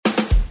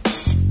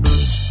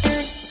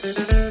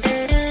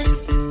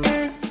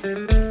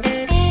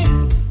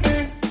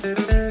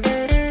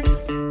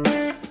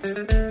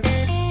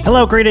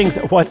Hello, greetings.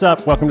 What's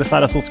up? Welcome to Side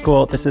Hustle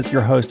School. This is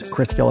your host,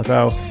 Chris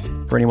Gillibo.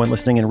 For anyone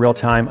listening in real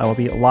time, I will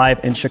be live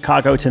in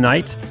Chicago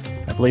tonight.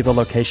 I believe the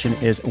location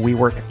is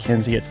WeWork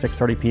Kinsey at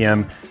 6:30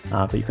 p.m.,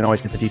 but you can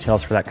always get the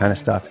details for that kind of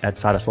stuff at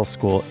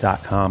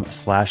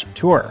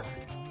sidehustleschool.com/tour.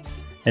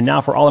 And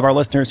now for all of our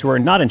listeners who are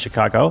not in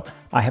Chicago,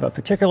 I have a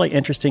particularly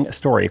interesting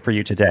story for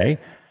you today.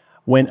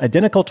 When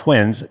identical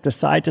twins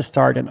decide to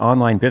start an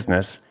online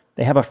business,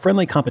 they have a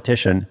friendly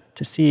competition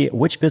to see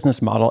which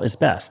business model is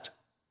best.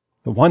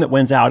 The one that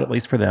wins out, at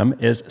least for them,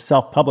 is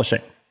self-publishing.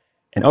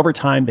 And over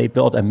time, they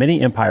build a mini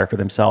empire for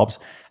themselves,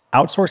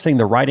 outsourcing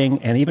the writing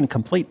and even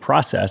complete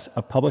process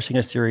of publishing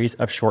a series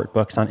of short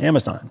books on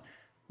Amazon,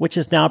 which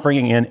is now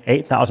bringing in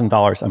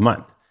 $8,000 a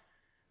month.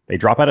 They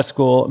drop out of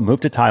school,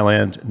 move to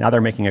Thailand, now they're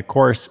making a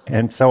course,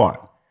 and so on.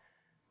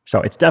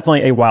 So it's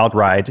definitely a wild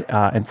ride.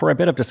 And for a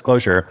bit of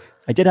disclosure,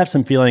 I did have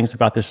some feelings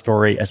about this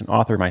story as an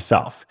author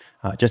myself,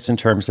 just in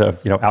terms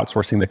of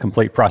outsourcing the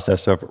complete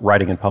process of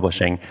writing and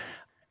publishing.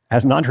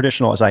 As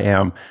non-traditional as I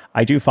am,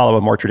 I do follow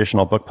a more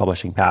traditional book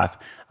publishing path,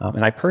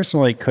 and I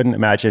personally couldn't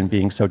imagine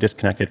being so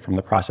disconnected from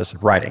the process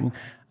of writing.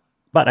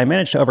 But I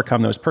managed to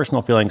overcome those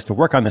personal feelings to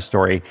work on this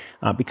story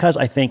because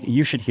I think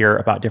you should hear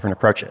about different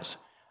approaches.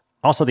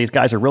 Also, these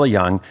guys are really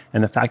young,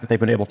 and the fact that they've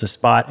been able to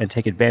spot and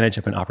take advantage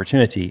of an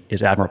opportunity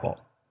is admirable.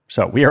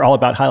 So we are all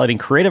about highlighting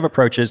creative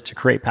approaches to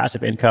create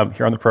passive income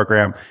here on the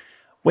program.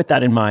 With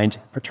that in mind,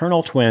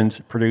 Paternal Twins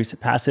Produce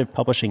Passive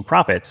Publishing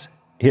Profits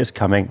is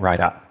coming right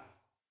up.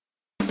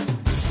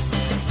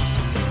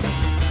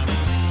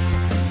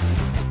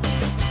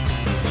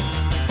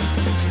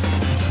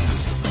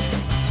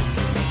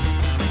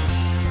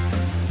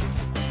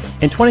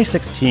 In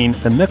 2016,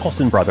 the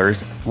Mikkelsen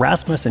brothers,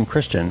 Rasmus and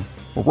Christian,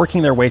 were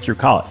working their way through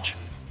college.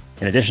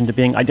 In addition to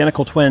being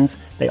identical twins,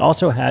 they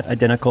also had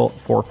identical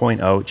 4.0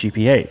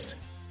 GPAs.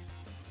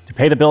 To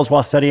pay the bills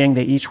while studying,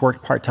 they each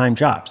worked part-time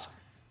jobs.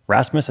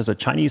 Rasmus as a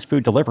Chinese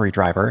food delivery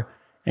driver,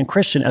 and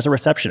Christian as a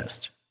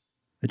receptionist.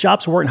 The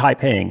jobs weren't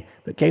high-paying,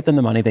 but gave them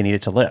the money they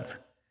needed to live.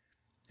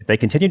 If they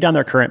continued down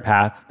their current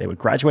path, they would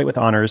graduate with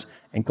honors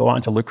and go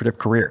on to lucrative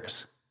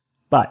careers.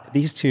 But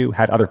these two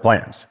had other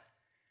plans.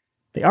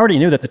 They already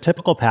knew that the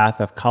typical path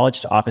of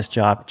college to office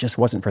job just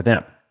wasn't for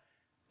them.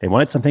 They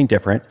wanted something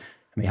different,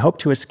 and they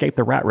hoped to escape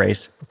the rat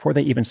race before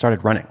they even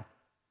started running.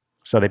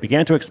 So they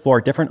began to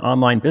explore different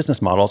online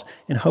business models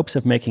in hopes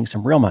of making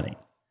some real money.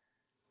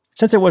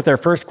 Since it was their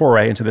first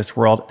foray into this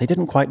world, they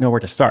didn't quite know where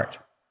to start.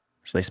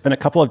 So they spent a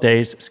couple of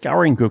days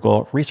scouring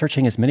Google,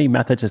 researching as many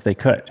methods as they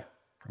could,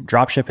 from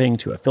dropshipping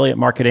to affiliate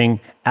marketing,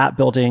 app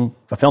building,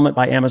 fulfillment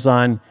by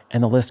Amazon,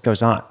 and the list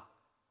goes on.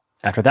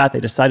 After that,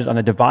 they decided on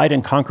a divide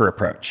and conquer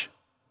approach.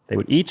 They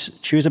would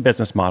each choose a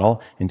business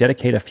model and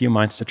dedicate a few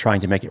months to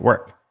trying to make it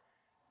work.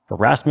 For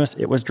Rasmus,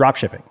 it was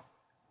dropshipping.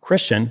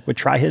 Christian would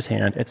try his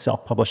hand at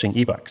self-publishing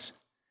ebooks.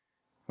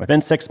 Within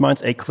 6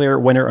 months, a clear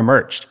winner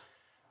emerged.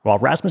 While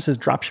Rasmus's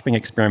dropshipping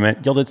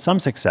experiment yielded some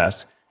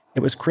success, it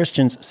was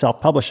Christian's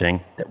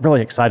self-publishing that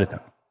really excited them.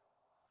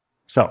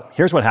 So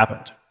here's what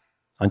happened.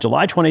 On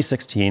July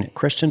 2016,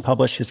 Christian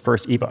published his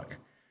first ebook.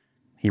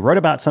 He wrote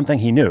about something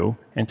he knew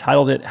and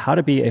titled it How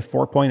to Be a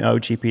 4.0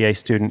 GPA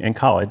Student in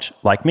College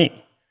Like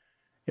Me.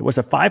 It was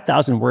a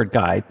 5,000-word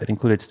guide that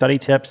included study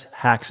tips,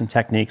 hacks, and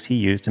techniques he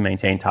used to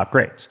maintain top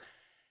grades.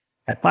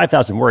 At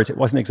 5,000 words, it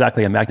wasn't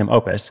exactly a magnum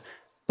opus,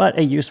 but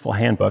a useful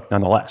handbook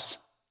nonetheless.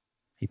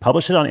 He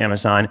published it on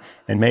Amazon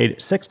and made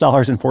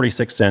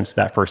 $6.46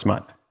 that first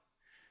month.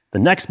 The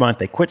next month,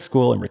 they quit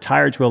school and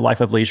retired to a life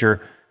of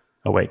leisure.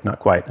 Oh wait, not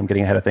quite. I'm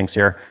getting ahead of things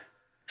here.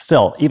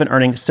 Still, even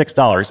earning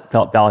 $6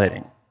 felt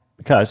validating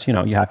because, you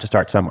have to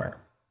start somewhere.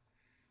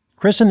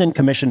 Christian then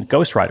commissioned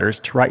ghostwriters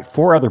to write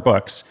 4 other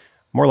books,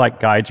 more like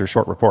guides or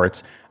short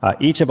reports,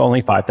 each of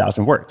only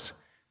 5,000 words.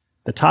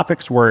 The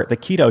topics were the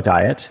keto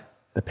diet,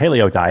 the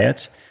paleo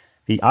diet,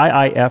 the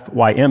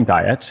IIFYM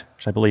diet,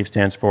 which I believe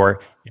stands for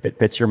If It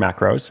Fits Your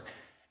Macros,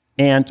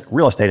 and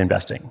real estate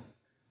investing.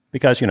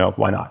 Because,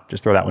 why not?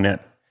 Just throw that one in.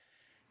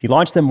 He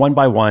launched them one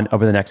by one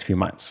over the next few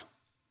months.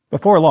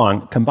 Before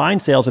long,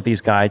 combined sales of these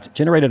guides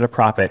generated a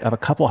profit of a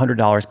couple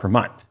 $100s per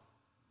month.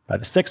 By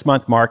the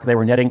 6-month mark, they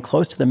were netting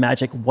close to the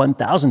magic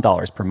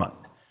 $1,000 per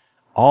month,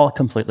 all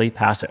completely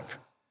passive.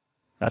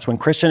 That's when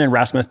Christian and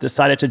Rasmus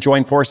decided to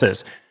join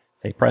forces.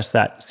 They pressed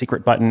that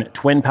secret button,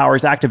 Twin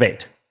Powers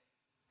Activate.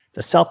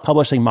 The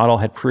self-publishing model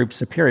had proved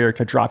superior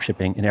to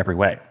dropshipping in every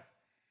way.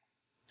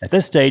 At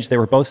this stage, they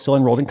were both still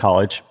enrolled in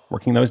college,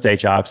 working those day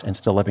jobs, and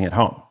still living at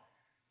home.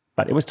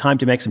 But it was time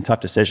to make some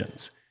tough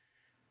decisions.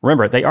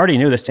 Remember, they already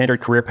knew the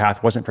standard career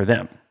path wasn't for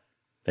them.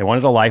 They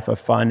wanted a life of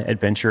fun,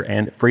 adventure,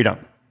 and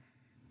freedom.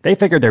 They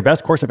figured their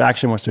best course of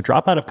action was to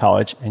drop out of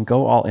college and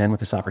go all in with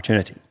this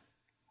opportunity.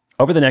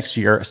 Over the next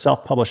year,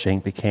 self-publishing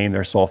became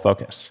their sole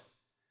focus.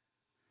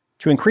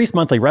 To increase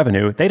monthly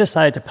revenue, they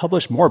decided to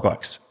publish more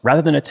books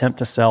rather than attempt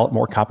to sell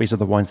more copies of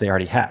the ones they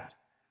already had.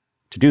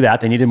 To do that,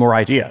 they needed more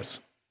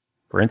ideas.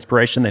 For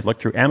inspiration, they'd look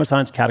through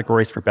Amazon's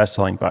categories for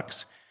best-selling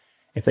books.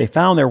 If they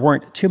found there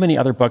weren't too many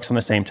other books on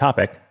the same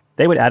topic,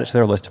 they would add it to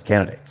their list of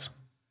candidates.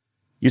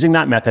 Using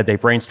that method, they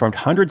brainstormed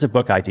hundreds of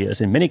book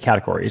ideas in many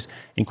categories,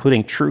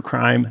 including true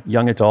crime,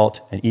 young adult,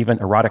 and even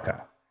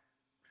erotica.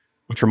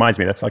 Which reminds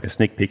me, that's like a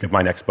sneak peek of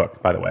my next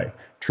book, by the way.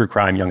 True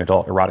crime, young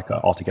adult,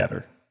 erotica, all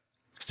together.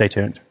 Stay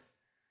tuned.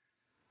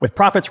 With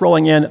profits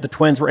rolling in, the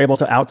twins were able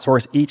to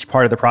outsource each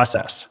part of the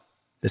process.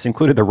 This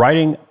included the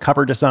writing,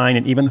 cover design,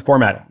 and even the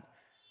formatting.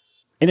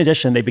 In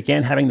addition, they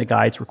began having the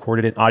guides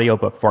recorded in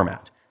audiobook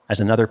format as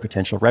another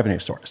potential revenue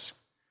source.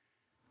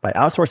 By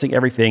outsourcing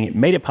everything, it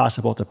made it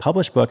possible to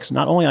publish books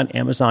not only on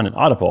Amazon and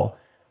Audible,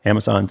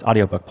 Amazon's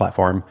audiobook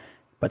platform,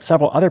 but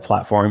several other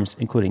platforms,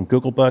 including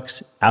Google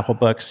Books, Apple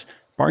Books,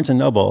 Barnes &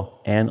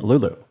 Noble, and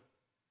Lulu.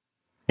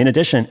 In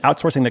addition,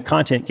 outsourcing the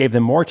content gave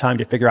them more time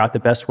to figure out the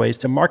best ways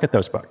to market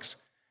those books.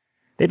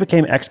 They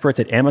became experts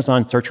at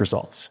Amazon search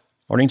results,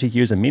 learning to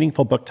use a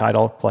meaningful book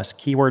title plus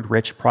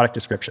keyword-rich product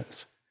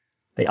descriptions.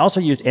 They also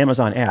used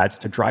Amazon ads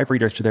to drive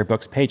readers to their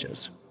books'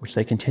 pages, which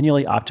they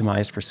continually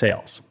optimized for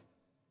sales.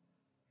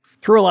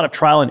 Through a lot of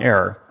trial and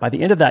error, by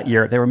the end of that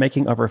year, they were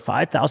making over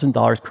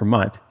 $5,000 per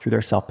month through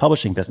their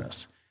self-publishing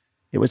business.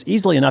 It was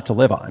easily enough to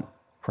live on,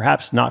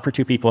 perhaps not for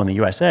two people in the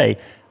USA,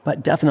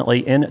 but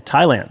definitely in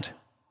Thailand.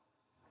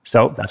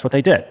 So that's what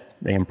they did.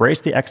 They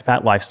embraced the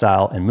expat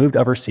lifestyle and moved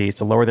overseas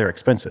to lower their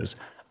expenses,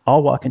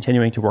 all while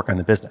continuing to work on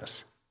the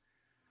business.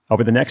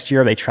 Over the next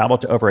year, they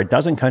traveled to over a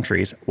dozen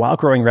countries while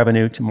growing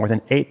revenue to more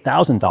than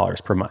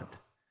 $8,000 per month.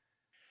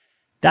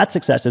 That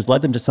success has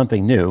led them to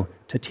something new,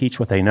 to teach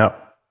what they know.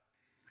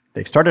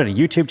 They've started a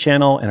YouTube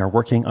channel and are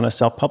working on a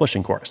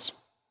self-publishing course.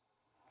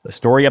 The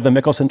story of the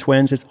Mickelson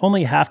twins is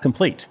only half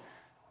complete,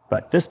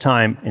 but this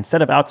time,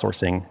 instead of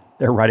outsourcing,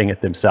 they're writing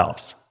it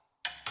themselves.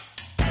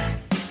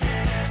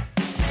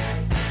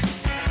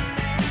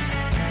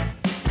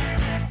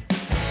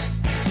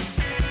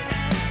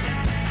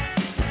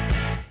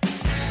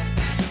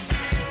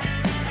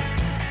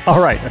 All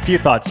right, a few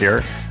thoughts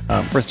here.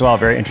 First of all,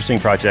 very interesting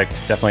project,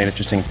 definitely an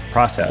interesting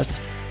process.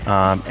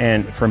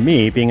 And for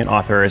me, being an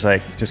author, as I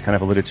just kind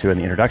of alluded to in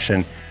the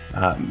introduction,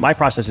 my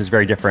process is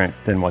very different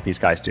than what these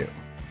guys do.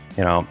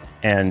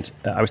 And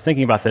I was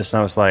thinking about this, and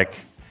I was like,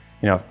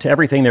 to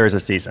everything there is a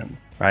season,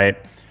 right?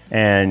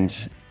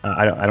 And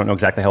I don't know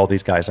exactly how old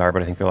these guys are,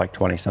 but I think they're like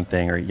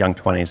 20-something or young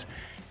 20s.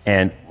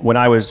 And when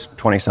I was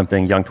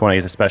 20-something, young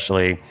 20s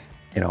especially,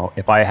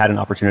 if I had an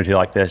opportunity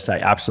like this, I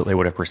absolutely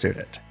would have pursued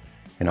it.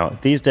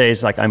 These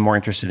days, I'm more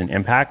interested in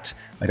impact.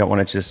 I don't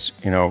want to just,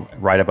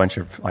 write a bunch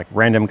of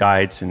random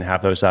guides and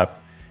have those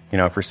up,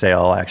 for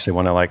sale. I actually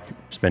want to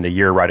spend a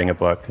year writing a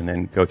book and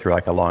then go through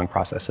a long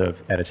process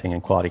of editing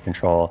and quality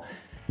control,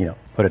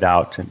 put it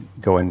out and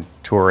go and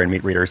tour and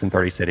meet readers in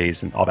 30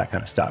 cities and all that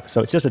kind of stuff.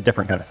 So it's just a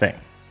different kind of thing.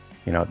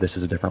 This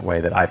is a different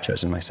way that I've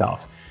chosen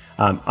myself.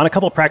 On a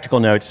couple of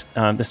practical notes,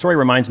 the story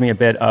reminds me a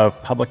bit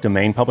of public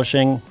domain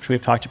publishing, which we've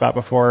talked about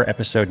before,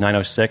 episode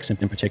 906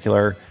 in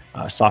particular.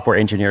 Software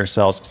engineer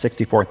sells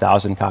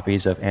 64,000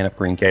 copies of Anne of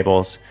Green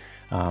Gables.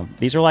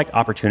 These are like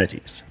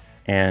opportunities.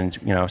 And,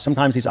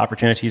 sometimes these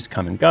opportunities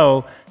come and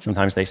go.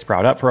 Sometimes they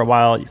sprout up for a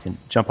while. You can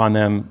jump on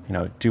them,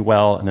 do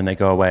well, and then they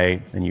go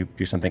away, and you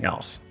do something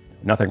else.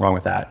 Nothing wrong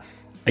with that.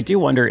 I do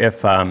wonder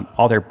if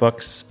all their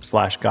books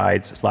 /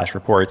 guides /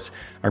 reports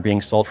are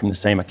being sold from the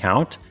same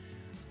account.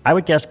 I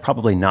would guess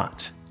probably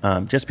not.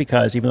 Just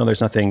because even though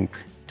there's nothing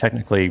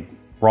technically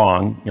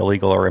wrong,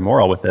 illegal, or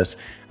immoral with this,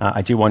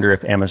 I do wonder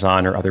if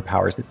Amazon or other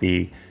powers that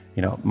be,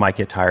 might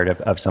get tired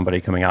of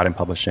somebody coming out and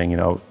publishing,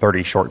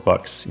 30 short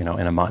books, in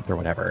a month or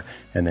whatever,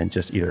 and then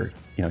just either,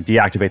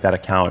 deactivate that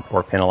account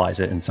or penalize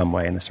it in some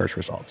way in the search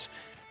results.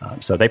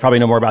 So they probably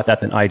know more about that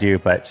than I do,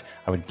 but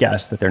I would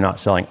guess that they're not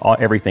selling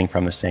everything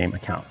from the same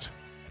account.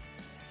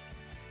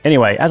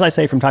 Anyway, as I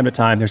say from time to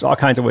time, there's all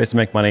kinds of ways to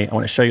make money. I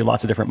want to show you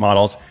lots of different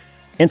models.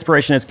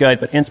 Inspiration is good,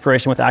 but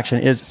inspiration with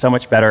action is so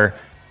much better.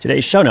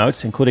 Today's show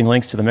notes, including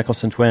links to the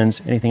Mickelson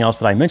twins, anything else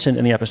that I mentioned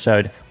in the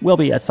episode, will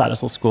be at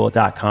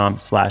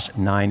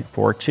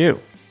sidehustleschool.com/942.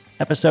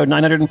 Episode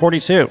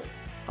 942.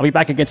 I'll be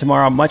back again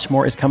tomorrow. Much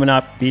more is coming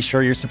up. Be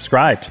sure you're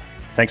subscribed.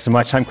 Thanks so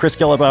much. I'm Chris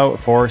Guillebeau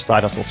for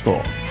Side Hustle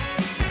School.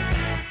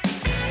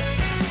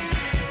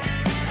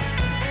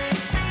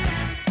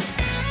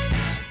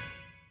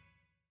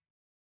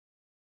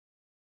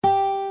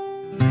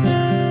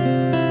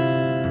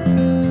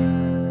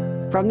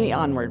 From the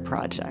Onward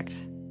Project.